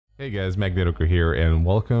Hey guys, Magnetico here, and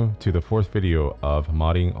welcome to the fourth video of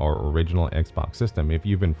modding our original Xbox system. If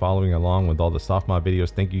you've been following along with all the soft mod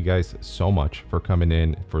videos, thank you guys so much for coming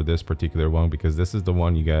in for this particular one, because this is the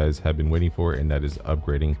one you guys have been waiting for, and that is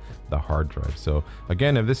upgrading the hard drive. So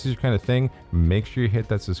again, if this is your kind of thing, make sure you hit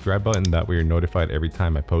that subscribe button, that way you're notified every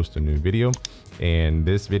time I post a new video. And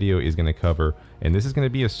this video is going to cover, and this is going to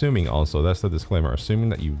be assuming also, that's the disclaimer, assuming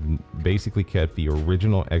that you basically kept the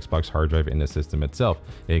original Xbox hard drive in the system itself.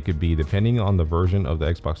 It could be, depending on the version of the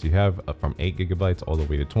Xbox you have, from 8 gigabytes all the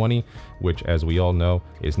way to 20, which, as we all know,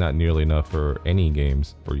 is not nearly enough for any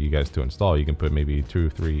games for you guys to install. You can put maybe 2,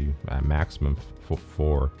 3, maximum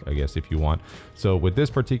 4, I guess, if you want. So with this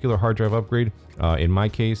particular hard drive upgrade, in my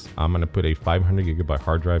case, I'm going to put a 500 gigabyte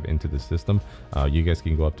hard drive into the system. You guys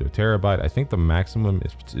can go up to a terabyte. I think the maximum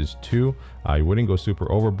is 2. I wouldn't go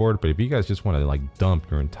super overboard, but if you guys just want to like dump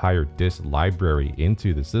your entire disk library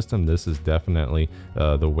into the system, this is definitely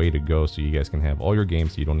the way to go. So you guys can have all your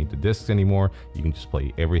games, so you don't need the discs anymore. You can just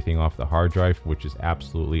play everything off the hard drive, which is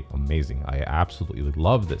absolutely amazing. I absolutely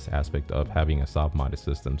love this aspect of having a soft modded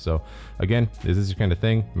system. So again, this is your kind of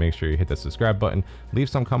thing. Make sure you hit that subscribe button. Leave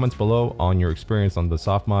some comments below on your experience on the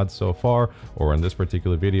soft mods so far, or on this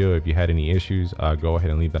particular video. If you had any issues, go ahead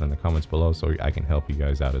and leave that in the comments below so I can help you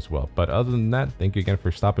guys out as well. But other than that, thank you again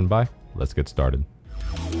for stopping by. Let's get started.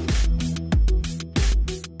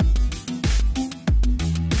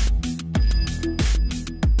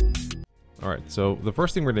 Alright, so the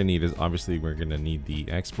first thing we're going to need is, obviously, we're going to need the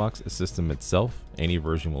Xbox system itself. Any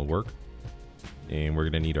version will work. And we're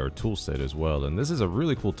going to need our tool set as well. And this is a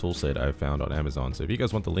really cool tool set I found on Amazon. So if you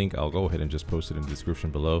guys want the link, I'll go ahead and just post it in the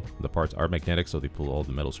description below. The parts are magnetic, so they pull all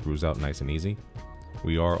the metal screws out nice and easy.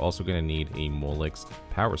 We are also going to need a Molex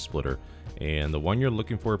power splitter. And the one you're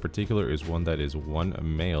looking for in particular is one that is 1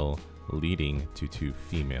 male leading to 2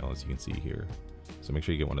 female, as you can see here. So make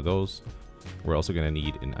sure you get one of those. We're also going to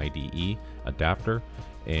need an IDE adapter.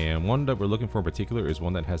 And one that we're looking for in particular is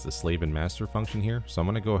one that has the slave and master function here. So I'm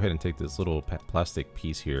going to go ahead and take this little plastic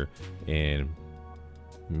piece here and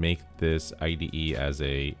make this IDE as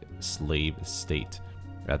a slave state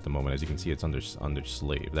at the moment. As you can see, it's under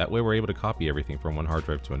slave. That way we're able to copy everything from one hard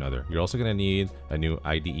drive to another. You're also going to need a new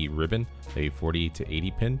IDE ribbon, a 40 to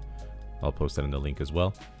 80 pin. I'll post that in the link as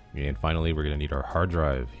well. And finally, we're going to need our hard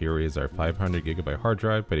drive. Here is our 500 gigabyte hard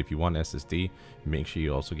drive, but if you want SSD, make sure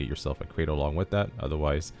you also get yourself a crate along with that.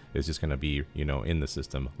 Otherwise, it's just going to be, you know, in the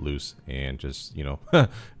system loose, and just, you know,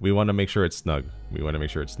 we want to make sure it's snug. We want to make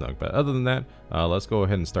sure it's snug. But other than that, let's go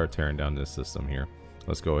ahead and start tearing down this system here.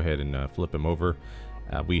 Let's go ahead and flip them over.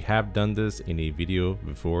 We have done this in a video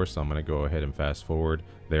before, so I'm going to go ahead and fast forward.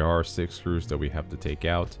 There are 6 screws that we have to take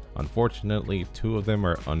out. Unfortunately, 2 of them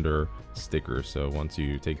are under stickers, so once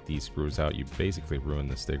you take these screws out, you basically ruin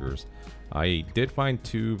the stickers. I did find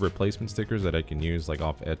 2 replacement stickers that I can use, like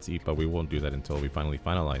off Etsy, but we won't do that until we finally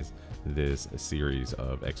finalize this series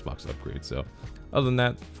of Xbox upgrades. So other than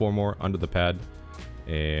that, 4 more under the pad,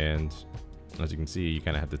 and as you can see, you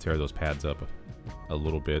kind of have to tear those pads up a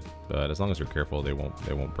little bit, but as long as you're careful, they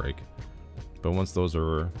won't break. But once those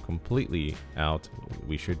are completely out,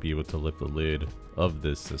 we should be able to lift the lid of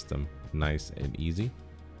this system nice and easy,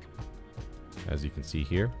 as you can see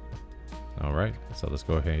here. All right, so let's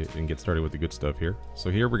go ahead and get started with the good stuff here.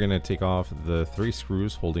 So here we're going to take off the 3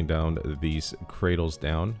 screws holding down these cradles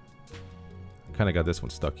down. Kind of got this one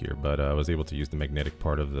stuck here, but I was able to use the magnetic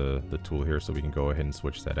part of the tool here, so we can go ahead and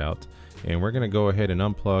switch that out. And we're going to go ahead and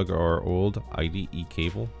unplug our old IDE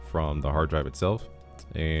cable from the hard drive itself,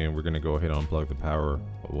 and we're going to go ahead and unplug the power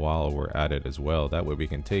while we're at it as well. That way we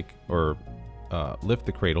can take or lift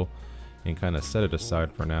the cradle and kind of set it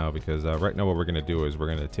aside for now, because right now what we're going to do is we're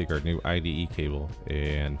going to take our new IDE cable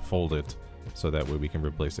and fold it, so that way we can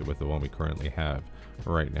replace it with the one we currently have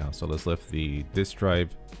right now. So let's lift the disk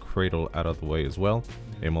drive cradle out of the way as well.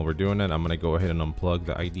 And while we're doing that, I'm going to go ahead and unplug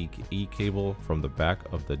the IDE cable from the back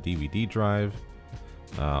of the DVD drive.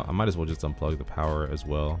 I might as well just unplug the power as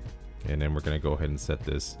well. And then we're going to go ahead and set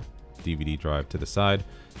this DVD drive to the side,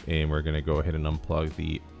 and we're going to go ahead and unplug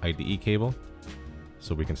the IDE cable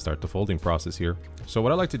so we can start the folding process here. So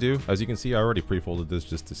what I like to do, as you can see, I already pre-folded this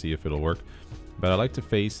just to see if it'll work, but I like to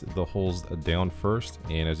face the holes down first.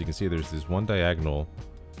 And as you can see, there's this one diagonal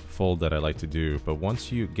fold that I like to do, but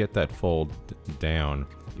once you get that fold down,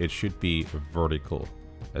 it should be vertical,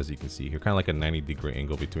 as you can see here, kind of like a 90-degree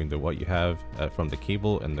angle between what you have from the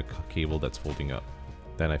cable and the cable that's folding up.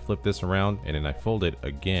 Then I flip this around, and then I fold it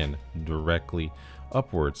again directly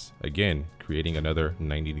upwards, again creating another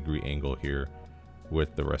 90-degree angle here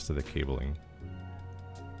with the rest of the cabling.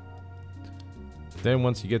 Then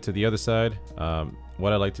once you get to the other side,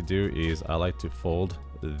 what I like to do is I like to fold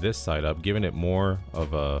this side up, giving it more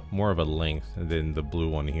of a length than the blue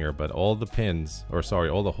one here, but all the pins, or sorry,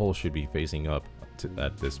 all the holes should be facing up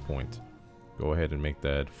at this point. Go ahead and make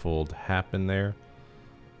that fold happen there.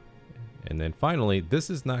 And then finally,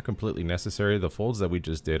 this is not completely necessary. The folds that we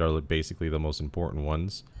just did are basically the most important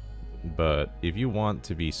ones. But if you want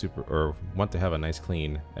to be want to have a nice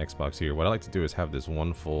clean Xbox here, what I like to do is have this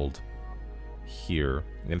one fold here.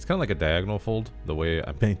 And it's kind of like a diagonal fold, the way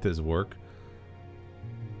I made this work.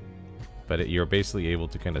 But you're basically able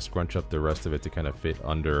to kind of scrunch up the rest of it to kind of fit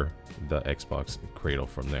under the Xbox cradle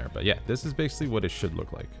from there. But yeah, this is basically what it should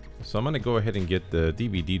look like. So I'm going to go ahead and get the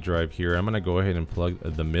DVD drive here. I'm going to go ahead and plug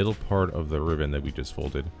the middle part of the ribbon that we just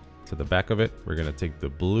folded to the back of it. We're going to take the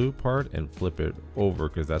blue part and flip it over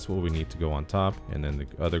because that's what we need to go on top. And then the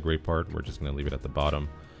other gray part, we're just going to leave it at the bottom.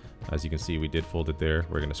 As you can see, we did fold it there.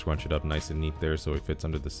 We're going to scrunch it up nice and neat there so it fits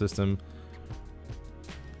under the system.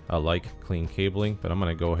 I like clean cabling, but I'm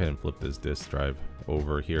going to go ahead and flip this disk drive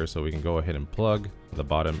over here so we can go ahead and plug the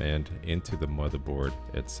bottom end into the motherboard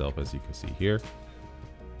itself, as you can see here.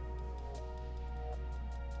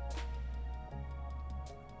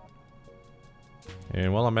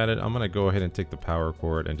 And while I'm at it, I'm going to go ahead and take the power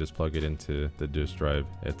cord and just plug it into the disk drive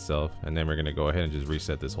itself. And then we're going to go ahead and just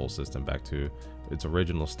reset this whole system back to its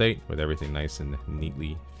original state with everything nice and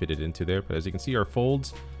neatly fitted into there. But as you can see, our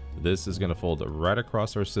folds, this is going to fold right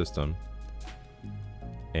across our system.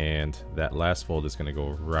 And that last fold is going to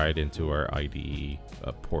go right into our IDE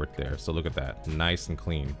port there. So look at that, nice and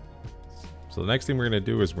clean. So the next thing we're going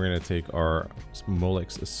to do is we're going to take our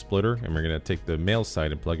Molex splitter and we're going to take the male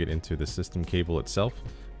side and plug it into the system cable itself,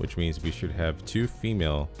 which means we should have two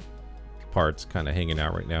female parts kind of hanging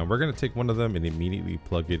out right now. We're going to take one of them and immediately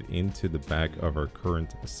plug it into the back of our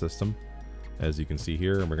current system, as you can see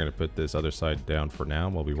here. And we're going to put this other side down for now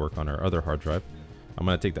while we work on our other hard drive. I'm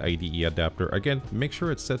going to take the IDE adapter. Again, make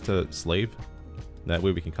sure it's set to slave. That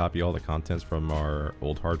way we can copy all the contents from our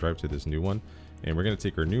old hard drive to this new one. And we're going to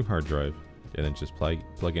take our new hard drive and then just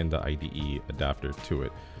plug in the IDE adapter to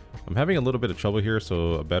it. I'm having a little bit of trouble here,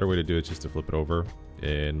 so a better way to do it is just to flip it over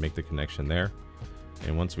and make the connection there.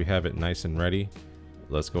 And once we have it nice and ready,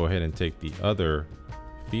 let's go ahead and take the other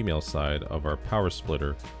female side of our power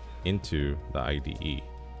splitter into the IDE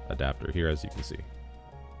adapter here, as you can see.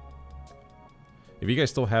 If you guys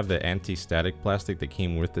still have the anti-static plastic that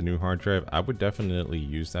came with the new hard drive, I would definitely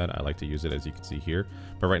use that. I like to use it, as you can see here.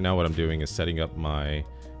 But right now what I'm doing is setting up my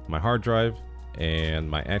hard drive and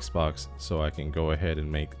my Xbox so I can go ahead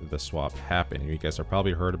and make the swap happen. You guys have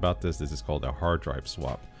probably heard about this. This is called a hard drive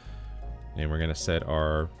swap. And we're going to set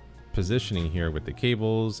our positioning here with the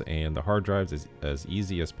cables and the hard drives as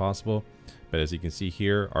easy as possible. But as you can see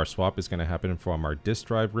here, our swap is going to happen from our disk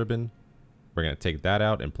drive ribbon. We're going to take that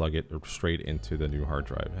out and plug it straight into the new hard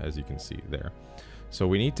drive, as you can see there. So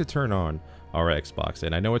we need to turn on our Xbox,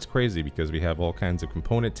 and I know it's crazy because we have all kinds of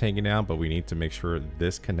components hanging out, but we need to make sure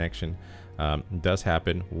this connection does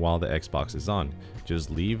happen while the Xbox is on. Just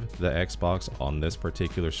leave the Xbox on this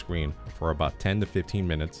particular screen for about 10 to 15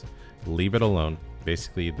 minutes. Leave it alone.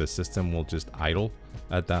 Basically, the system will just idle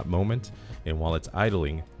at that moment, and while it's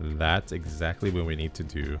idling, that's exactly when we need to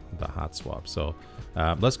do the hot swap. So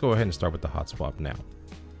let's go ahead and start with the hot swap now.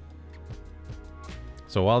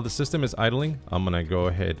 So while the system is idling, I'm going to go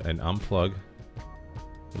ahead and unplug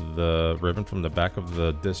the ribbon from the back of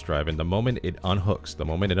the disk drive. And the moment it unhooks, the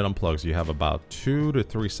moment it unplugs, you have about 2 to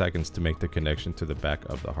 3 seconds to make the connection to the back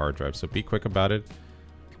of the hard drive. So be quick about it.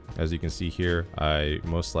 As you can see here, I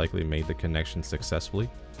most likely made the connection successfully.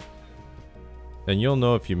 And you'll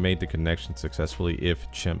know if you made the connection successfully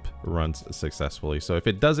if Chimp runs successfully. So if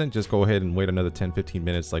it doesn't, just go ahead and wait another 10-15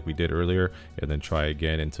 minutes like we did earlier, and then try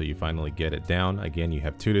again until you finally get it down. Again, you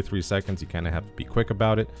have 2 to 3 seconds. You kind of have to be quick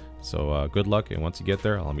about it. So good luck, and once you get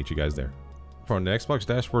there, I'll meet you guys there. From the Xbox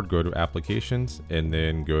dashboard, go to Applications, and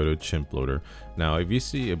then go to Chimp Loader. Now, if you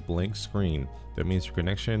see a blank screen, that means your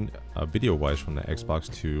connection video-wise from the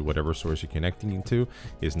Xbox to whatever source you're connecting to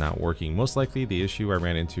is not working. Most likely, the issue I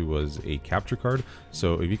ran into was a capture card.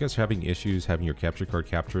 So if you guys are having issues having your capture card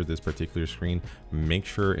capture this particular screen, make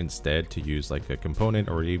sure instead to use like a component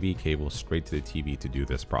or AV cable straight to the TV to do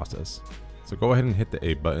this process. So go ahead and hit the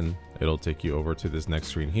A button. It'll take you over to this next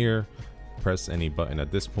screen here. Press any button at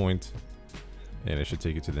this point, and it should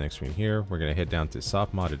take you to the next screen here. We're going to head down to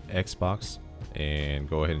soft modded Xbox and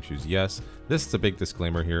go ahead and choose yes. This is a big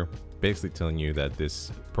disclaimer here, basically telling you that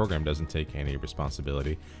this program doesn't take any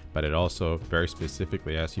responsibility, but it also very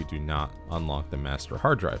specifically asks you do not unlock the master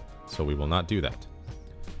hard drive. So we will not do that.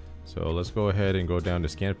 So let's go ahead and go down to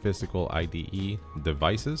scan physical IDE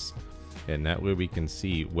devices, and that way we can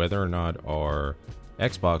see whether or not our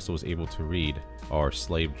Xbox was able to read our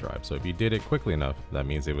slave drive. So if you did it quickly enough, that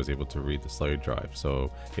means it was able to read the slave drive.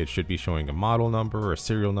 So it should be showing a model number or a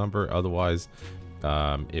serial number. Otherwise,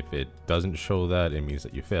 if it doesn't show that, it means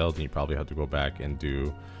that you failed, and you probably have to go back and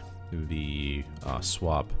do the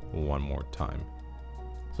swap one more time.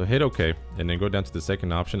 So hit OK, and then go down to the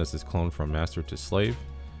second option that says clone from master to slave.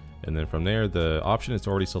 And then from there, the option is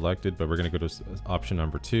already selected, but we're going to go to option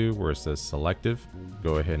number 2 where it says selective.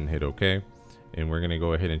 Go ahead and hit OK. And we're going to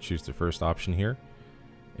go ahead and choose the first option here.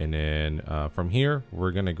 And then from here,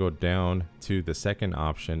 we're going to go down to the second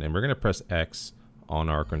option, and we're going to press X on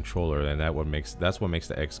our controller, and that's what makes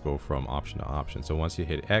the X go from option to option. So once you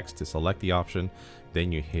hit X to select the option,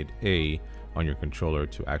 then you hit A on your controller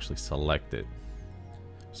to actually select it.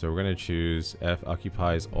 So we're going to choose F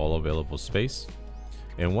occupies all available space.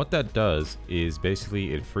 And what that does is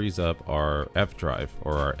basically it frees up our F drive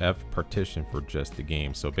or our F partition for just the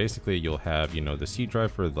game. So basically you'll have, you know, the C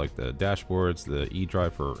drive for like the dashboards, the E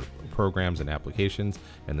drive for programs and applications,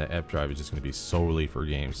 and the F drive is just going to be solely for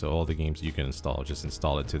games. So all the games you can install, just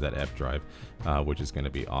install it to that F drive, which is going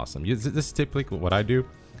to be awesome. This is typically what I do.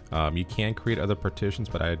 You can create other partitions,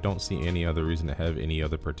 but I don't see any other reason to have any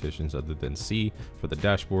other partitions other than C for the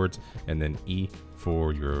dashboards, and then E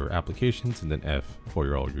for your applications, and then F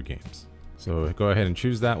for all your games. So go ahead and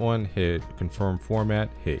choose that one, hit confirm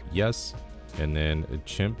format, hit yes, and then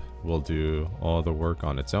Chimp will do all the work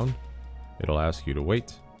on its own. It'll ask you to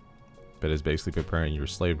wait, but it's basically preparing your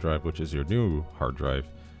slave drive, which is your new hard drive,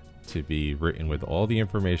 to be written with all the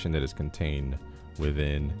information that is contained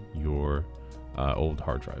within your old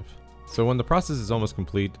hard drive. So when the process is almost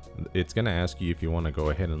complete, it's going to ask you if you want to go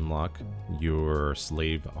ahead and lock your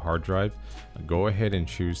slave hard drive. Go ahead and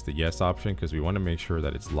choose the yes option, because we want to make sure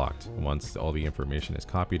that it's locked once all the information is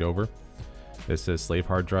copied over. It says slave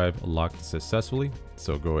hard drive locked successfully,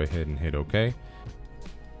 so go ahead and hit OK.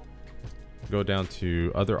 Go down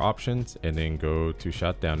to other options and then go to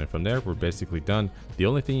shutdown, and from there we're basically done. The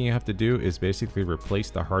only thing you have to do is basically replace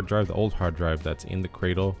the hard drive, the old hard drive that's in the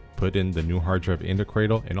cradle, put in the new hard drive in the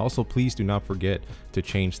cradle, and also please do not forget to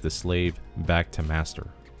change the slave back to master.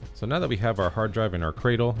 So now that we have our hard drive in our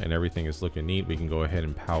cradle and everything is looking neat, we can go ahead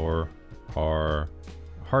and power our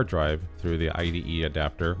hard drive through the IDE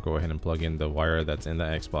adapter. Go ahead and plug in the wire that's in the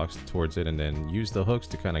Xbox towards it, and then use the hooks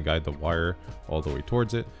to kind of guide the wire all the way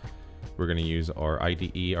towards it. We're going to use our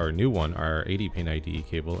IDE, our new one, our 80-pin IDE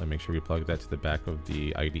cable, and make sure we plug that to the back of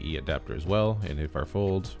the IDE adapter as well. And if our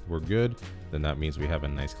folds were good, then that means we have a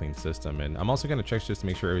nice clean system. And I'm also going to check just to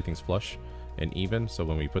make sure everything's flush and even, so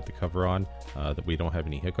when we put the cover on, that we don't have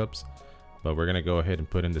any hiccups. But we're going to go ahead and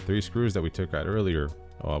put in the 3 screws that we took out earlier.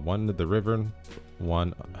 One under the ribbon,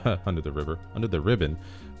 one under the ribbon,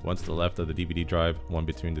 one to the left of the DVD drive, one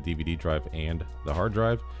between the DVD drive and the hard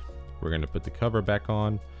drive. We're going to put the cover back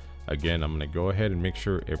on. Again, I'm going to go ahead and make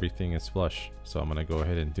sure everything is flush. So I'm going to go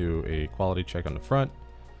ahead and do a quality check on the front.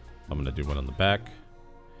 I'm going to do one on the back.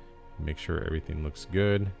 Make sure everything looks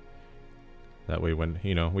good. That way when,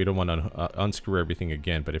 you know, we don't want to unscrew everything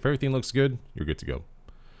again. But if everything looks good, you're good to go.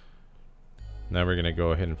 Now we're going to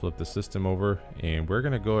go ahead and flip the system over. And we're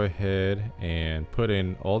going to go ahead and put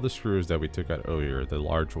in all the screws that we took out earlier, the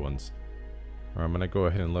large ones. I'm going to go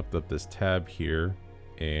ahead and lift up this tab here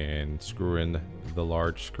and screw in the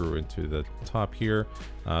large screw into the top here.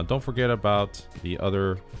 Don't forget about the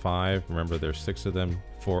other 5. Remember, there's 6 of them,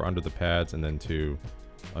 4 under the pads and then 2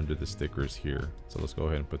 under the stickers here. So let's go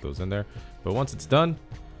ahead and put those in there. But once it's done,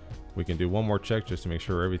 we can do one more check just to make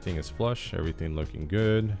sure everything is flush, everything looking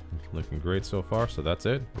good, looking great so far. So that's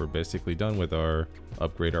it. We're basically done with our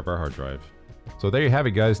upgrade of our hard drive. So there you have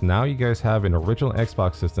it, guys. Now you guys have an original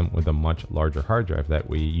Xbox system with a much larger hard drive. That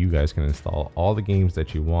way you guys can install all the games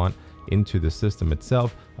that you want into the system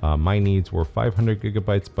itself. My needs were 500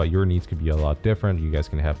 gigabytes, but your needs could be a lot different. You guys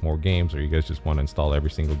can have more games, or you guys just want to install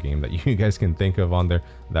every single game that you guys can think of on there.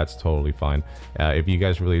 That's totally fine. If you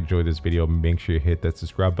guys really enjoyed this video, make sure you hit that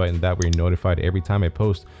subscribe button. That way you're notified every time I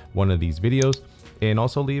post one of these videos. And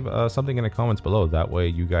also leave something in the comments below. That way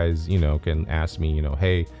you guys, you know, can ask me, you know,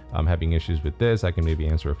 hey, I'm having issues with this. I can maybe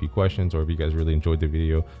answer a few questions. Or if you guys really enjoyed the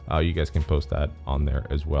video, you guys can post that on there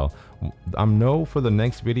as well. For the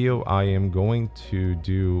next video, I am going to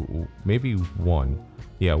do maybe one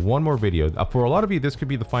Yeah, one more video. For a lot of you, this could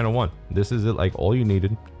be the final one. This is it, like all you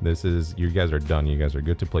needed. This is, you guys are done. You guys are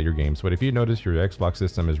good to play your games. But if you notice your Xbox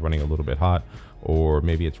system is running a little bit hot, or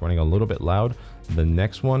maybe it's running a little bit loud, the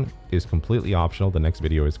next one is completely optional. The next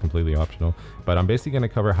video is completely optional. But I'm basically going to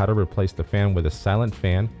cover how to replace the fan with a silent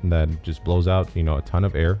fan that just blows out, you know, a ton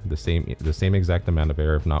of air, the same exact amount of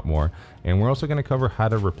air, if not more. And we're also going to cover how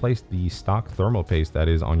to replace the stock thermal paste that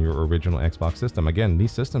is on your original Xbox system. Again,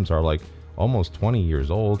 these systems are like almost 20 years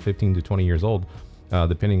old, 15 to 20 years old,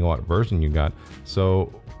 depending on what version you got.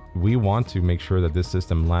 So we want to make sure that this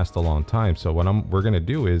system lasts a long time. So what we're going to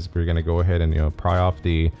do is we're going to go ahead and, you know, pry off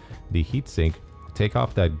the heatsink, take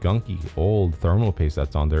off that gunky old thermal paste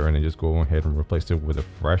that's on there, and then just go ahead and replace it with a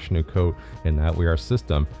fresh new coat. And that way our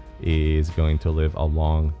system is going to live a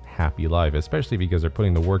long, happy life, especially because they're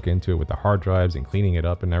putting the work into it with the hard drives and cleaning it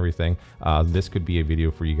up and everything. This could be a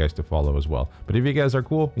video for you guys to follow as well. But if you guys are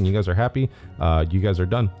cool and you guys are happy, you guys are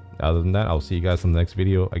done. Other than that, I'll see you guys in the next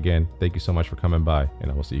video. Again, thank you so much for coming by,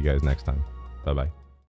 and I will see you guys next time. Bye bye.